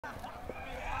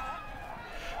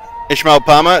Ishmal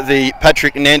Palmer, the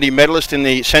Patrick Nandy medalist in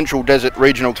the Central Desert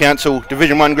Regional Council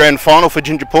Division 1 Grand Final for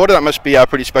Ginger Porter. That must be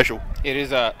pretty special. It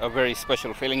is a very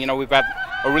special feeling. You know, we've had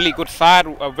a really good side,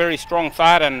 a very strong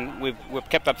side, and we've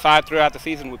kept that side throughout the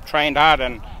season. We've trained hard,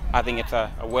 and I think it's a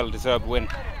well-deserved win.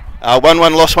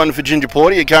 1-1 lost one for Ginger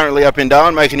Porter. You're currently up in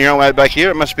Darwin, making your own way back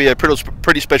here. It must be a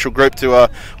pretty special group to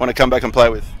want to come back and play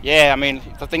with. Yeah, I mean,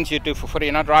 the things you do for footy,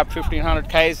 you know, drive 1,500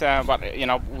 Ks, but, you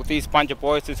know, with these bunch of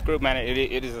boys, this group, man,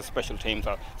 it is a special team,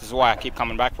 so this is why I keep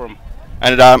coming back for them.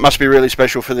 And it must be really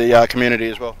special for the community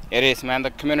as well. It is, man. The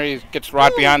community gets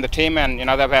right behind the team, and, you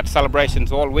know, they've had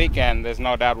celebrations all week, and there's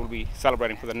no doubt we'll be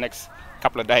celebrating for the next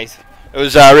couple of days. It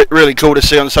was really cool to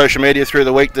see on social media through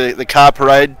the week the car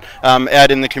parade out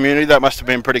in the community. That must have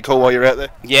been pretty cool while you're out there.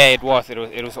 Yeah, it was. It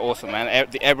was awesome, man.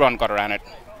 Everyone got around it.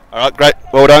 All right, great.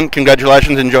 Well done.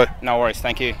 Congratulations. Enjoy. No worries.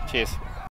 Thank you. Cheers.